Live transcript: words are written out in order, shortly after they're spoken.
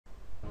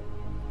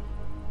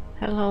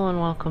Hello and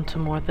welcome to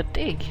more The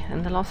Dig.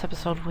 In the last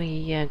episode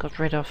we got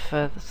rid of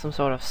some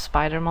sort of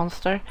spider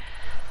monster,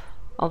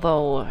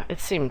 although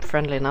it seemed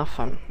friendly enough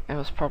and it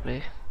was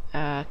probably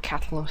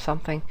cattle or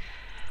something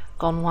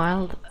gone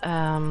wild.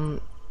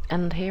 And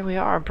here we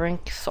are.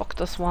 Brink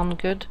socked us one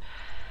good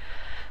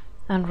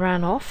and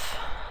ran off.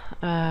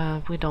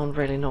 We don't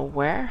really know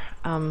where.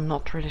 I'm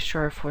not really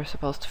sure if we're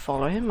supposed to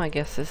follow him. I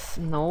guess it's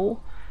no,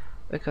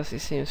 because he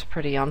seems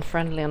pretty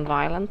unfriendly and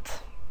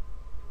violent.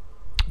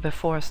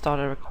 Before I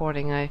started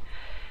recording, I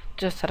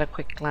just had a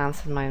quick glance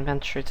at my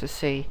inventory to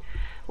see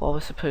what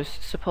we're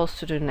supposed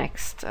to do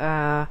next.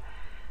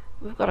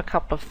 We've got a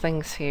couple of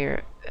things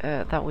here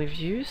that we've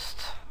used.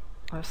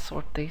 I'll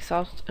sort these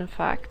out, in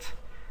fact.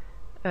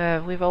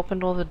 We've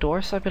opened all the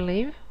doors, I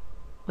believe.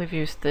 We've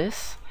used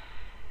this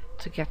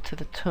to get to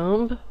the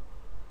tomb.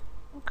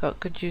 Got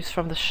good use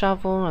from the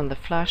shovel and the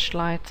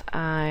flashlight.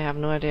 I have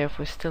no idea if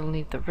we still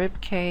need the rib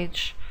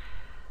cage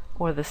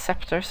or the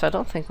scepters. I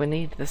don't think we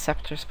need the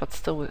scepters, but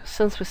still,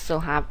 since we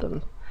still have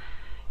them,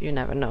 you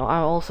never know. I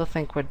also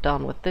think we're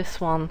done with this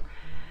one.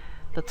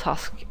 The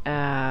tusk,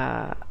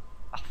 I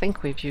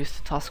think we've used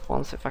the tusk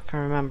once, if I can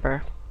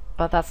remember,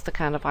 but that's the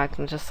kind of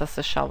item, just as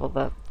the shovel,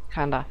 that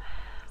kind of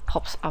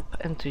pops up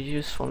into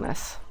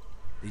usefulness.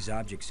 These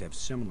objects have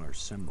similar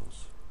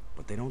symbols,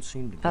 but they don't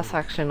seem to be. That's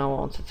actually not what I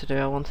wanted to do.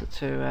 I wanted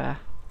to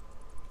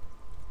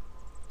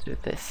do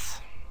this.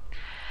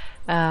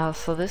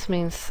 So this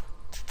means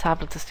the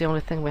tablet is the only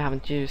thing we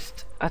haven't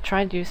used. I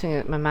tried using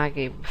it with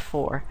Maggie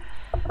before,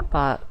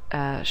 but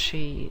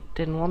she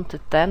didn't want it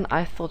then.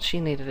 I thought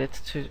she needed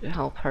it to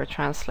help her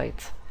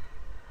translate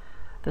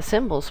the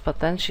symbols, but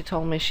then she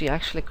told me she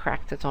actually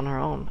cracked it on her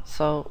own.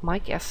 So my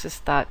guess is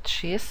that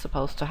she is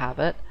supposed to have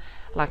it,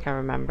 like I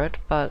remembered,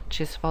 but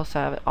she's supposed to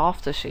have it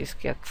after she's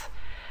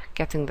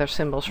getting their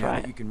symbols now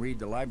right. that you can read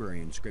the library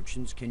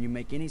inscriptions, can you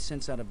make any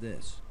sense out of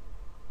this?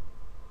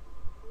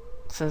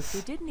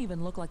 It didn't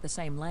even look like the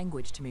same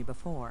language to me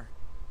before.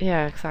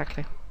 Yeah,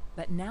 exactly.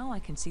 But now I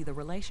can see the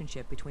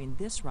relationship between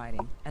this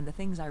writing and the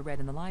things I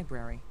read in the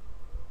library.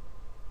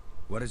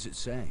 What does it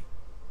say?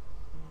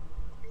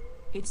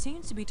 It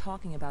seems to be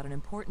talking about an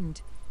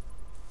important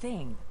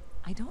thing,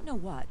 I don't know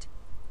what,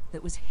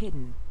 that was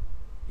hidden.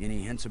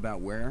 Any hints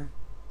about where?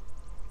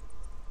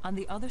 On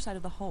the other side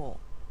of the hole,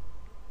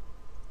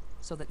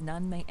 so that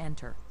none may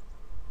enter.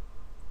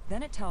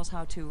 Then it tells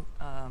how to,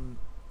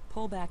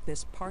 pull back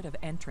this part of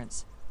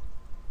entrance,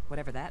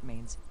 whatever that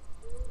means.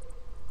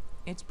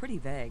 It's pretty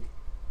vague.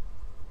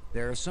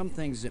 There are some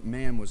things that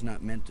man was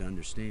not meant to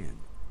understand.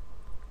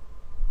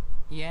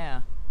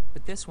 Yeah,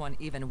 but this one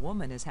even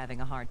woman is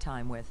having a hard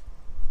time with.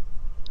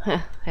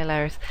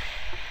 Hilarious.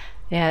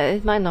 Yeah,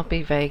 it might not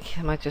be vague.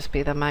 It might just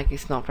be that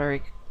Maggie's not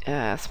very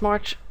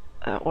smart,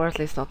 or at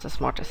least not as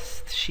smart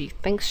as she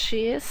thinks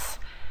she is.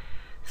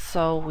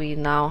 So we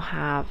now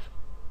have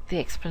the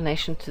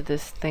explanation to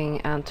this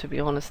thing, and to be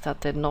honest, that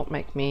did not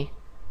make me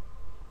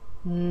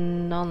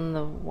none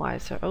the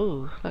wiser.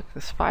 Oh, look,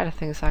 the spider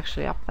thing is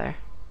actually up there.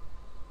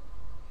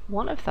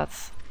 Wonder if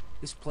that's...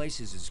 This place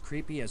is as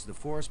creepy as the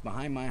forest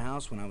behind my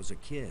house when I was a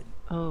kid.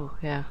 Oh,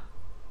 yeah.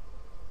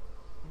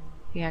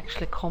 He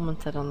actually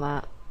commented on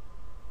that.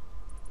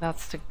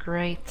 That's the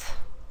great...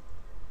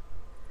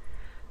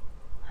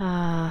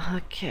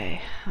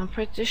 okay, I'm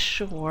pretty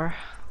sure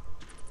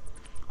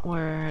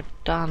we're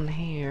done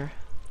here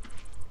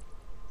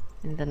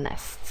in the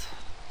nest.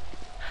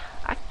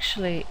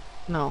 Actually,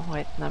 no,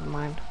 wait, never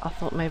mind. I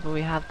thought maybe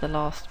we had the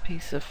last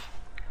piece of...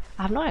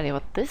 I have no idea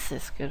what this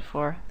is good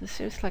for. This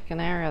seems like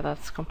an area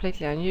that's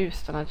completely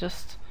unused, and I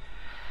just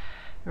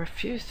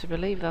refuse to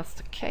believe that's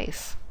the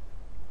case.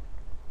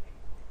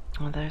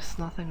 Well, there's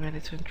nothing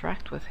really to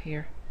interact with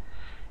here.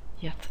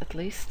 Yet, at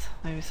least.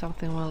 Maybe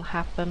something will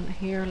happen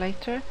here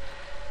later.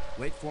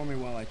 Wait for me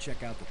while I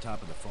check out the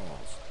top of the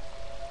falls.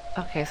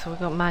 Okay, so we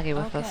got Maggie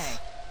with us.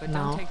 But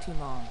now. don't take too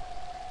long.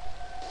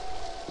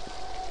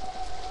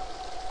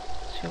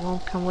 She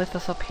won't come with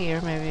us up here,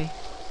 maybe.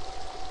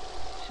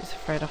 She's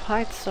afraid of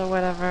heights or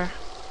whatever.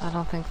 I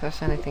don't think there's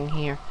anything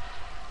here.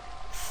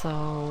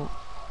 So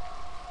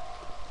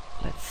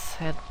let's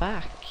head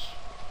back.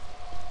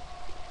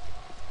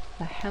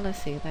 The hell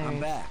is he? There he I'm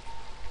is. back.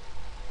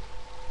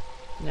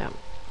 Yeah.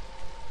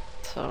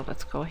 So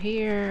let's go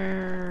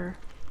here.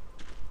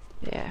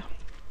 Yeah.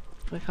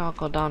 We can't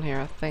go down here,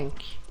 I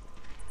think.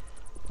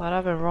 But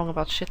I've been wrong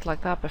about shit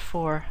like that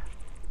before.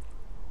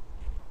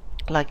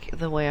 Like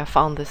the way I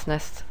found this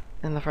nest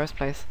in the first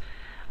place.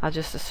 I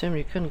just assumed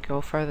you couldn't go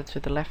further to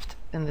the left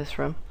in this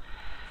room.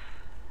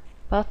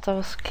 But I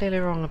was clearly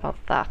wrong about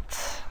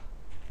that.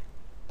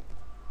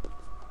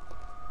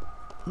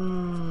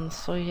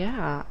 So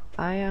yeah,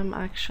 I am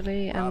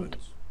actually... and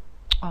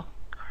oh,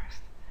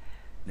 Christ.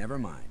 Never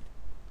mind.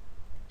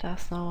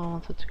 That's not what I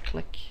wanted to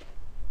click.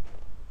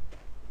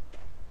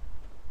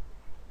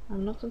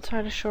 I'm not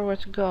entirely sure where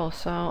to go,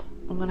 so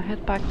I'm gonna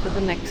head back to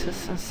the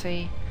Nexus and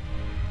see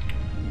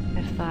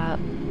if that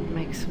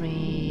makes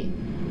me...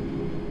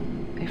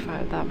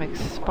 that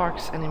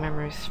sparks any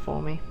memories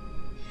for me.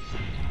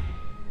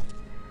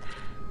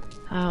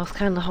 I was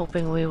kind of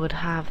hoping we would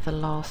have the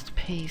last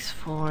piece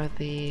for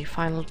the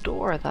final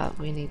door that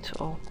we need to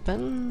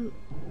open,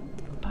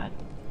 but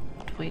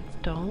we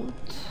don't,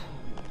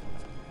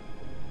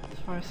 as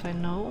far as I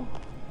know.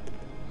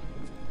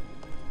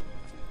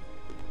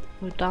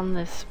 We've done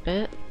this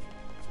bit.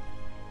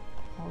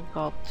 We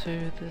got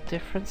to the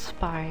different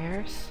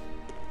spires.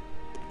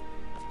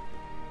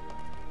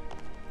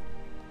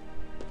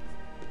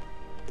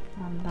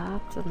 And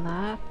that and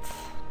that.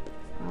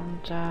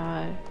 And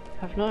I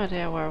have no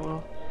idea where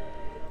we'll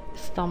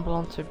stumble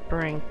onto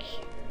Brink.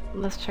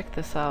 Let's check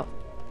this out.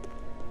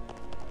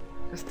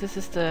 Because this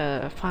is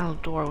the final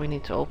door we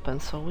need to open,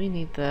 so we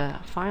need the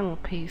final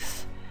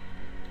piece.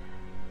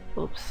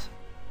 Oops.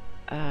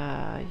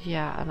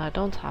 Yeah, and I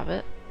don't have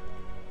it.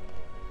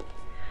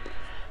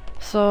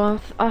 So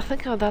I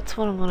think that's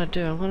what I'm gonna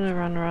do. I'm gonna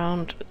run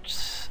around.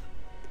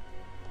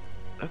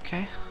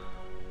 Okay.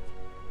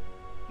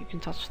 You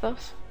can touch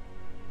those.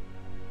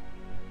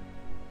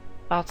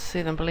 About to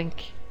see them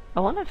blink. I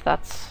wonder if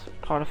that's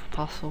part of a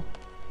puzzle.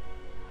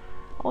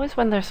 Always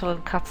when there's a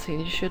little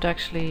cutscene, you should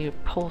actually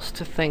pause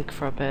to think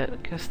for a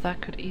bit, because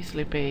that could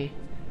easily be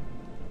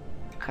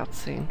a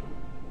cutscene.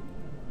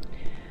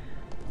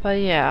 But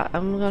yeah,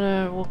 I'm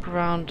gonna walk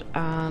around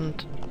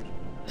and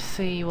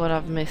see what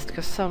I've missed,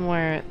 because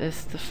somewhere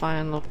is the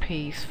final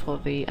piece for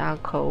the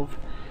alcove,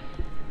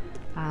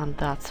 and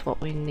that's what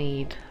we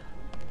need.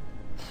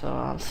 So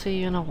I'll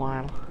see you in a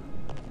while.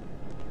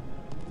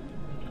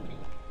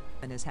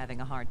 And is having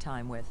a hard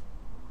time with.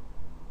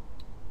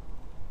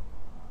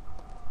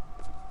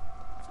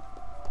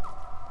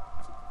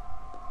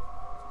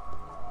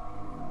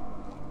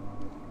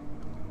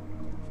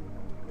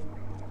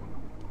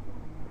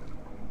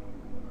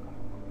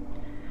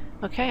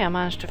 Okay, I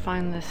managed to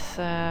find this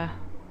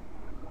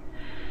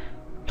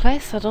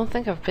place. I don't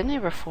think I've been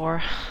here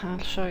before. I'll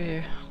show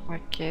you.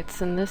 Like,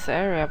 it's in this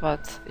area,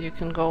 but you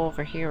can go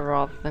over here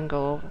rather than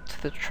go over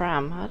to the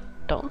tram. I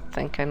don't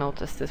think I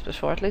noticed this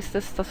before. At least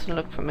this doesn't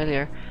look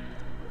familiar.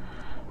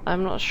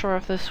 I'm not sure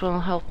if this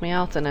will help me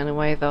out in any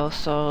way though,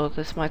 so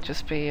this might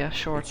just be a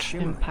short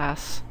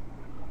impasse.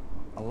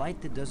 A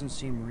light that doesn't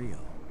seem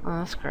real. Oh,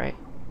 that's great.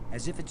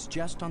 As if it's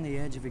just on the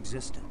edge of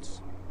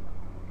existence.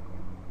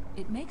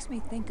 It makes me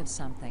think of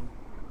something.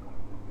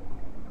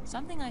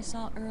 Something I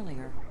saw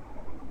earlier.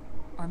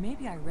 Or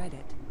maybe I read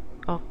it.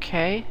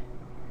 Okay.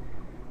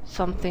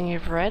 Something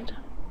you've read?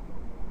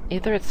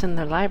 Either it's in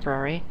the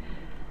library,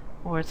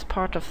 or it's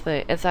part of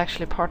the... It's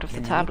actually part of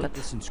the tablet. Can you look at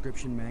this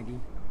inscription, Maggie?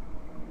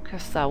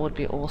 Because that would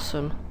be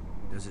awesome.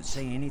 Does it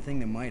say anything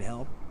that might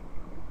help?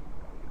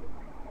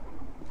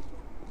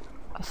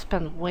 I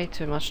spent way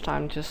too much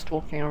time just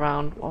walking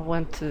around. I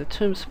went to the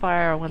tomb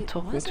spire, I went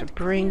talking to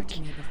Brink.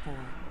 To me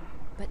before,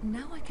 but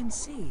now I can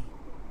see.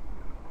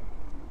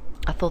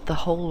 I thought the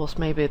hole was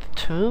maybe the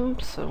tomb,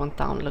 so I went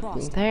down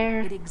looking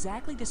there. It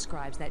exactly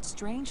describes that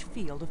strange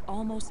field of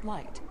almost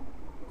light.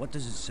 What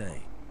does it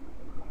say?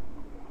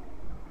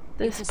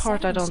 This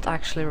part I don't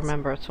actually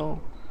remember at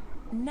all.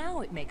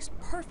 Now it makes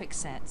perfect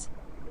sense.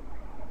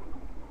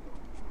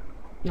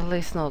 At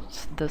least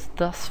not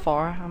thus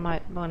far. I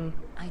might when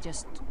I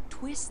just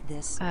twist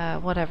this.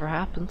 whatever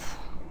happens.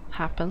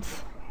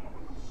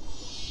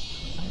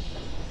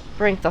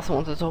 Brink doesn't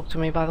want to talk to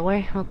me, by the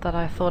way. Not that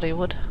I thought he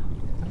would.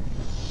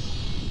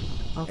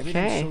 Okay.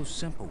 Everything's so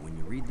simple when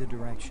you read the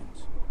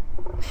directions.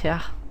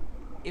 Yeah.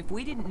 If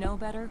we didn't know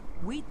better,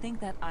 we'd think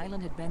that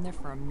island had been there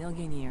for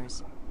 1,000,000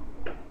 years.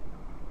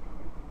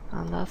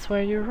 And that's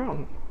where you're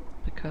wrong.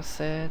 Because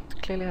it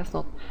clearly has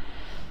not.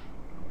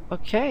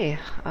 Okay.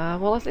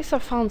 Well, at least I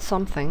found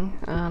something.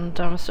 And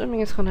I'm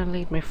assuming it's going to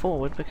lead me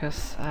forward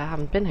because I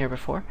haven't been here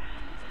before.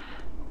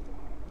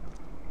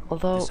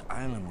 Although... This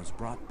island was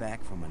brought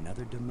back from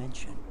another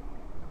dimension.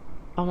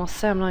 I must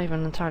say I'm not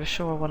even entirely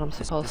sure what I'm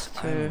supposed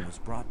to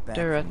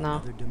do right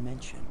now.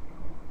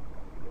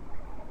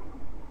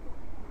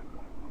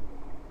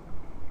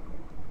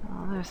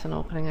 Oh, there's an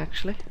opening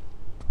actually.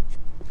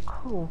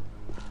 Cool.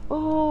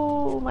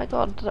 Oh my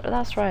god,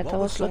 that's right. I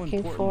was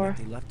looking for...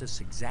 They left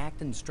us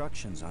exact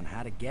instructions on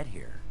how to get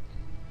here.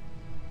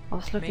 I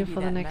was looking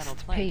for the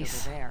next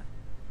piece.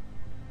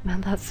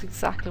 And that's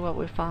exactly what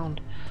we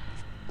found.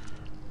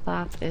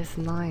 That is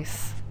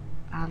nice.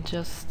 And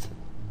just...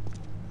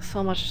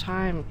 so much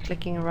time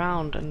clicking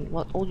around, and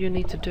what all you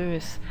need to do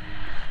is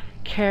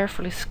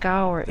carefully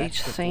scour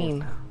each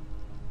scene.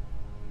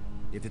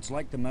 If it's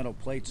like the metal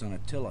plates on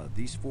Attila,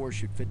 these four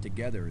should fit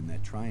together in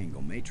that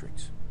triangle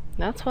matrix.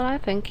 That's what I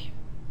think.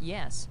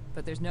 Yes,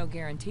 but there's no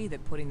guarantee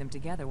that putting them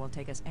together will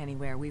take us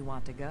anywhere we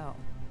want to go.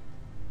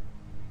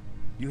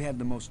 You have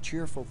the most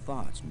cheerful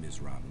thoughts,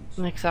 Ms. Robbins.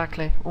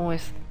 Exactly,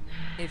 always.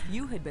 If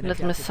you had been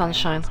Little Miss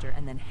Sunshine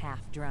and then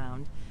half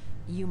drowned,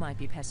 you might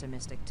be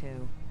pessimistic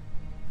too.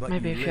 But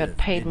maybe if you had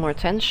paid more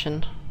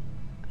attention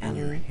and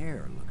your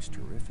hair looks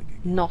terrific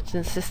again. Not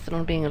insisted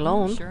on being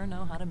alone. You sure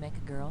know how to make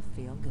a girl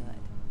feel good.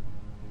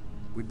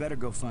 We'd better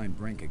go find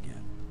Brink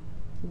again.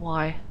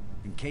 Why?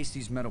 In case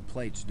these metal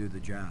plates do the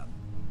job.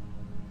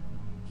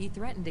 He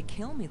threatened to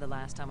kill me the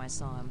last time I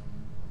saw him.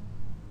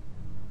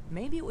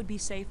 Maybe it would be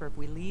safer if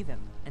we leave him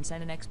and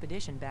send an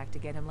expedition back to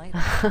get him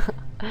later.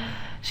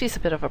 She's a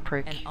bit of a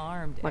prick, An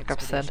armed like I've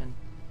said. expedition.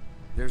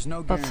 There's no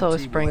But guarantee so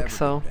is we'll Brink, ever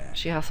so get back.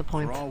 she has a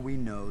point. For all we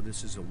know,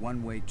 this is a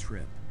one-way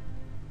trip.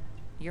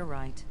 You're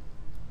right.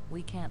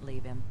 We can't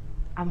leave him.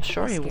 I'm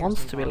sure he Scarcely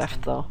wants to be lost left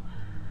him. though.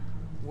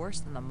 Worse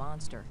than the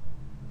monster.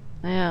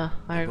 Yeah,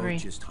 I We're agree.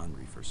 both just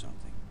hungry for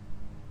something.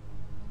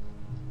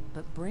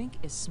 But Brink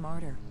is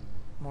smarter.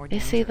 More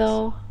Is he dangerous.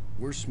 though?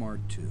 We're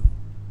smart too.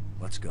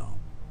 Let's go.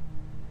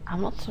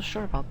 I'm not so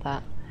sure about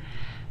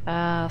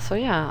that. So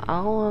yeah,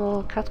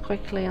 I'll cut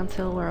quickly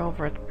until we're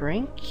over at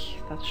Brink.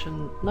 That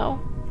shouldn't... No,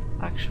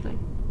 actually.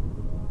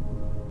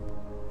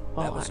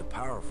 That Oh, was a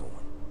powerful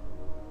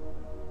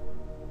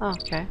one.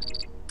 okay.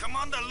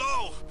 Commander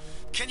Lowe,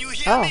 can you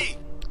hear Oh, me?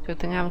 good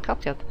thing I haven't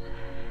cut yet.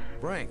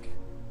 Brink,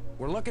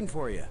 we're looking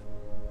for you.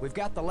 We've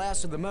got the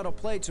last of the metal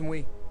plates and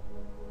we...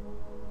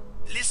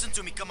 Listen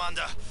to me,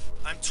 Commander.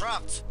 I'm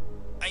trapped.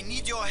 I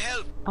need your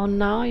help. Oh,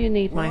 now you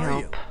need my Where are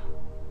help.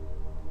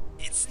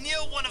 It's near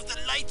one of the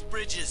light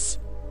bridges.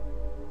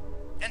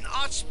 An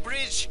arched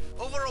bridge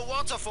over a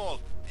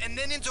waterfall, and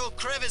then into a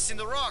crevice in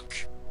the rock.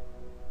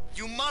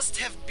 You must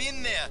have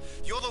been there.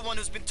 You're the one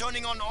who's been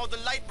turning on all the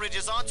light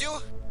bridges, aren't you?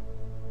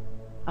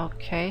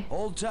 Okay.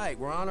 Hold tight,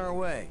 we're on our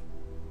way.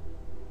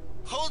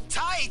 Hold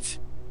tight!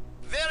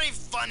 Very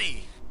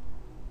funny.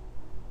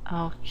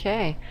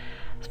 Okay.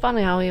 It's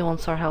funny how he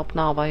wants our help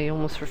now, but he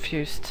almost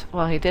refused.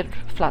 Well, he did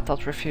flat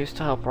out refuse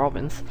to help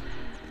Robbins.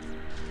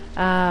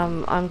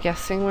 I'm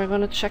guessing we're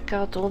gonna check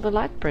out all the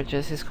light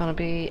bridges. He's gonna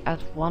be at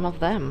one of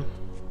them.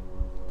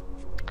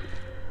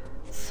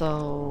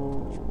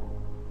 So...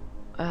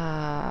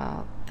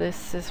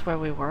 this is where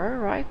we were,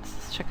 right?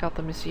 Let's check out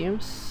the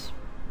museums.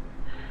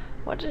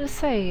 What did it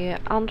say?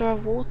 Under a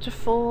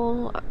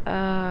waterfall,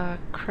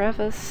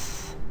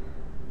 crevice.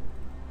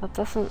 That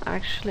doesn't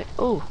actually...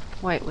 Oh,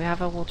 wait, we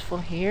have a waterfall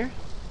here.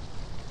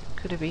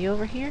 Could it be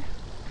over here?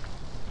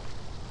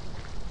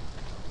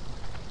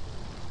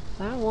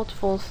 There are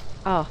waterfalls.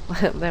 Oh,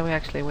 there we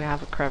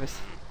have a crevice.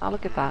 Oh,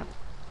 look at that.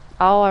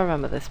 Oh, I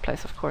remember this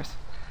place, of course.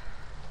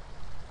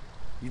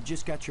 You've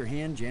just got your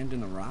hand jammed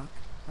in the rock?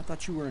 I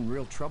thought you were in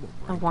real trouble,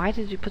 Brink. And why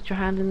did you put your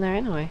hand in there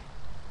anyway?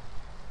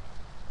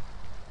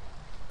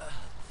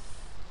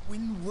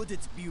 When would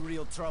it be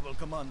real trouble,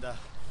 Commander?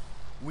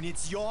 When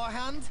it's your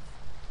hand?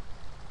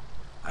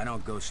 I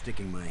don't go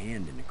sticking my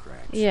hand in the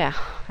cracks. Yeah,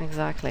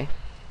 exactly.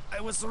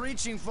 I was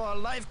reaching for a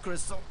life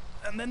crystal,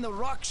 and then the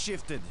rock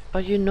shifted.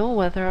 But you know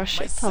where there are My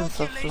shit tons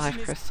of circulation life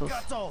is crystals.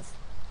 cut off.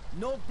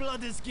 No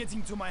blood is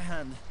getting to my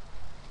hand.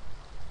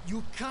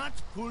 You can't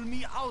pull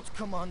me out,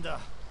 Commander.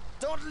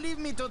 Don't leave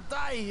me to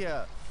die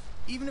here.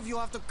 Even if you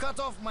have to cut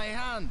off my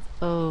hand.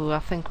 Oh, I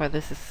think where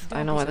this is... I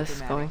Don't know be where so this is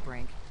dramatic, going.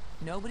 Brink.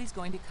 Nobody's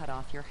going to cut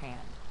off your hand.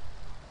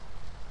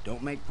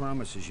 Don't make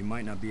promises you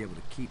might not be able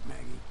to keep,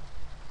 Maggie.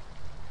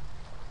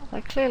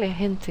 They're clearly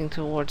hinting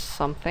towards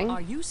something.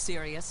 Are you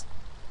serious?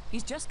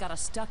 He's just got a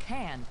stuck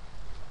hand.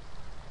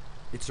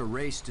 It's a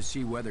race to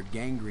see whether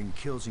gangrene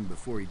kills him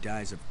before he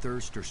dies of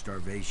thirst or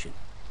starvation.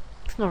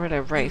 It's not really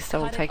a race, that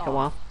will cut it take a off.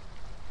 while.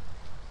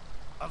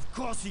 Of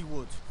course he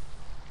would.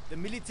 The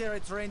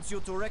military trains you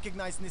to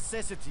recognize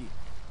necessity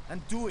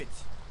and do it.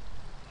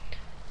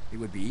 It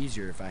would be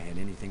easier if I had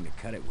anything to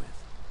cut it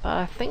with. But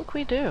I think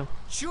we do.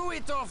 Chew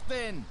it off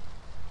then.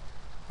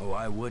 Oh,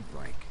 I would,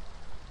 Brink.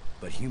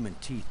 But human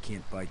teeth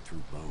can't bite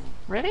through bone.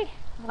 Really?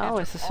 I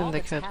always After assumed all they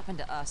that's could. happened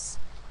to us,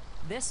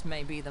 this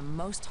may be the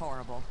most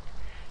horrible.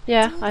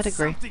 Yeah, Do I'd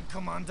agree. something,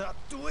 Commander.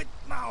 Do it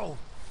now.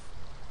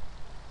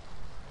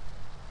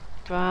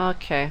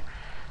 Okay.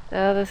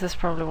 This is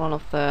probably one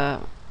of the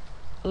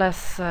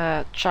less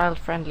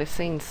child-friendly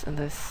scenes in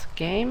this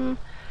game.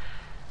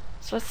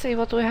 So let's see,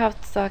 what do we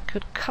have that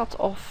could cut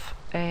off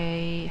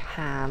a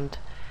hand?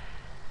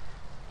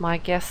 My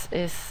guess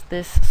is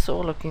this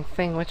saw-looking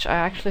thing, which I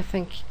actually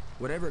think...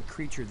 Whatever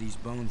creature these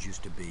bones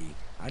used to be,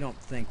 I don't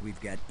think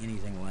we've got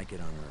anything like it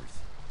on Earth.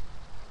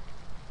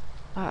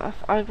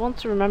 I want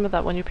to remember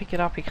that when you pick it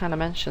up he kind of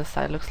mentions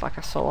that it looks like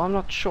a saw. I'm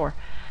not sure.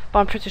 But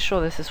I'm pretty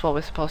sure this is what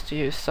we're supposed to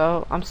use.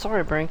 So, I'm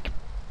sorry, Brink.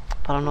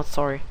 But I'm not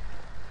sorry.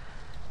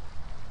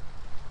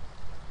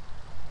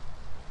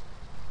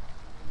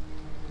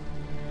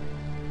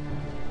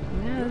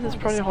 Yeah, this is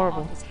pretty Saw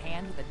horrible. off his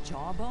hand with a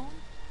jawbone?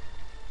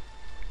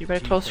 You better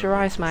Teeth close are your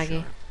eyes, razor Maggie.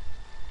 sharp.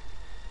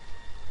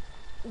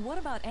 What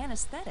about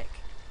anesthetic?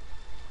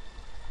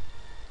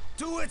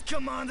 Do it,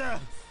 Commander.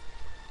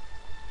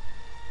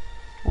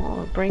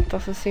 Well, Brink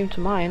doesn't seem to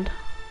mind.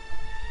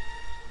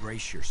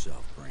 Brace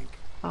yourself, Brink.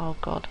 Oh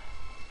god.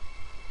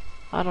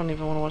 I don't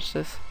even want to watch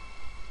this.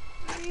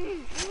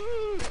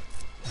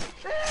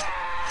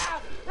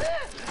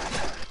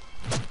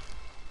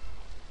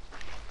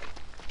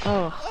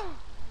 Oh,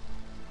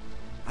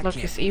 I Look,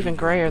 can't it's even believe you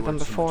grayer endured than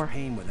so much before.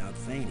 pain without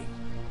fainting.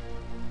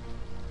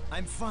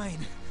 I'm fine.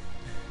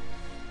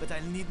 But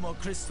I'll need more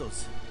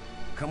crystals.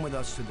 Come with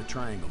us to the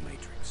Triangle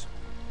Matrix.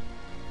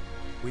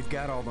 We've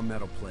got all the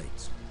metal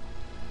plates.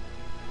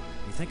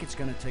 You think it's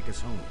gonna take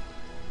us home?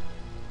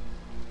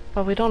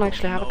 But we don't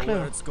actually have a Know where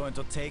clue. it's going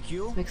to take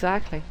you?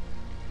 Exactly.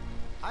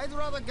 I'd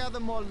rather gather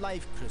more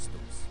life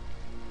crystals.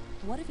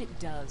 What if it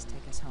does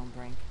take us home,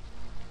 Brink?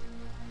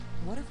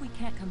 What if we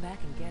can't come back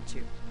and get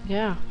you?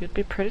 Yeah, you'd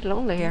be pretty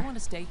lonely Do you here. want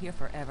to stay here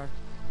forever?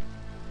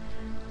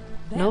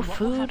 Then No what will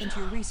food. happen to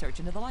your research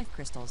into the life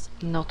crystals?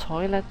 No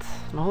toilet,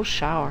 no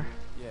shower.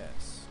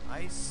 Yes,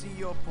 I see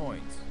your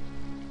point.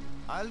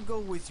 I'll go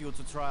with you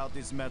to try out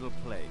these metal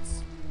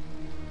plates.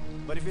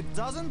 But if it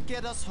doesn't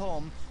get us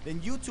home,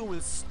 then you two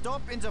will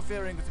stop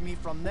interfering with me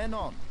from then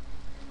on.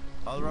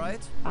 All right?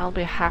 I'll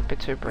be happy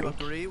to, You Brink.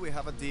 agree we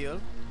have a deal?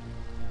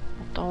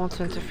 I don't want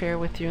to interfere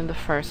with you in the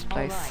first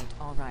place.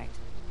 All right.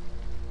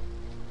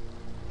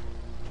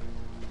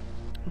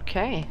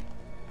 Okay.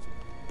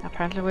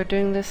 Apparently we're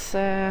doing this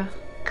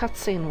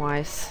cutscene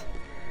wise.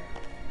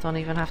 Don't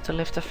even have to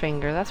lift a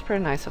finger. That's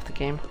pretty nice of the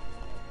game.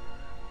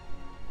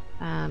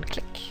 And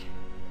click.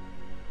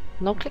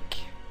 No click.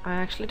 I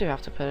actually do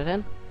have to put it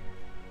in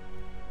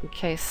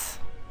case,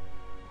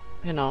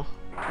 you know,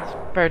 it's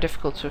very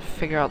difficult to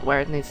figure out where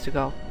it needs to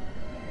go.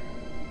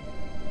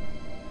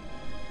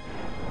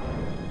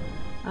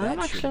 I'm That should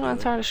actually not do it.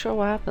 entirely sure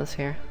what happens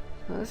here.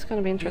 Well, this is going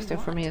to be interesting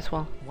for me as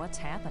well. What's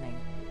happening?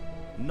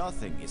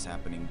 Nothing is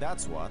happening,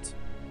 that's what.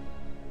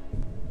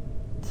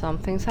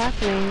 Something's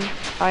happening.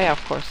 Oh yeah,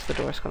 of course the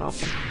door's gonna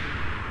open.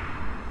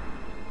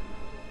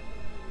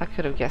 I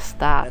could have guessed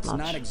that That's much.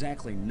 not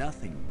exactly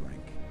nothing,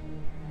 Brink.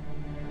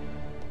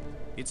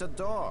 It's a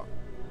door.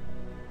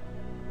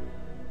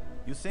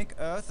 You think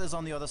Earth is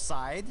on the other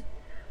side?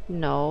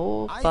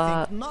 No, I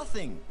but think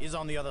nothing is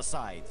on the other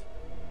side.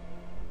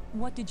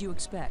 What did you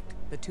expect?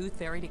 The Tooth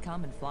Fairy to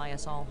come and fly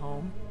us all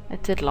home?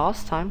 it did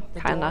last time,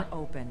 The kinda. door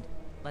opened.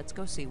 Let's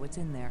go see what's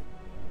in there.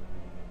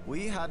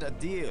 We had a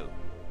deal.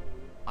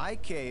 I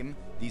came,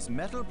 these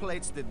metal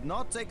plates did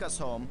not take us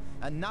home,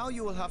 and now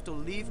you will have to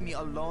leave me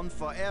alone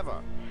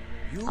forever.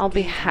 You I'll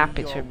be gave me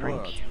happy your to,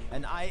 Brink. word,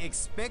 and I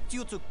expect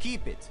you to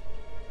keep it.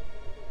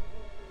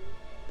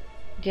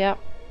 Yeah,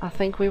 I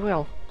think we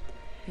will.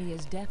 He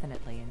is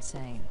definitely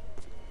insane.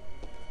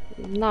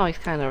 Now he's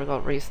kind of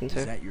got reason Is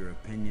to. that your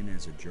opinion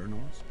as a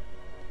journalist?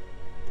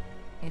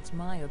 It's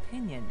my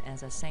opinion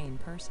as a sane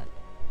person.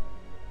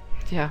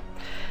 Yeah.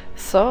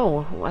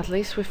 So, at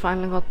least we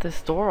finally got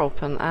this door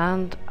open,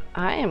 and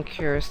I am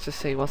curious to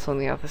see what's on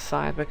the other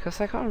side, because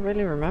I can't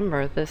really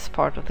remember this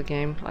part of the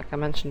game, like I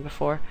mentioned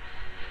before.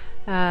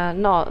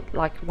 Not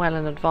like well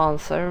in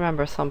advance. I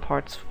remember some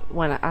parts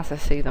as I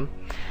see them.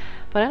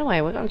 But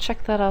anyway, we're going to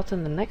check that out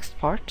in the next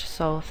part,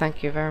 so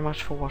thank you very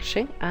much for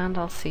watching, and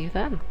I'll see you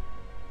then.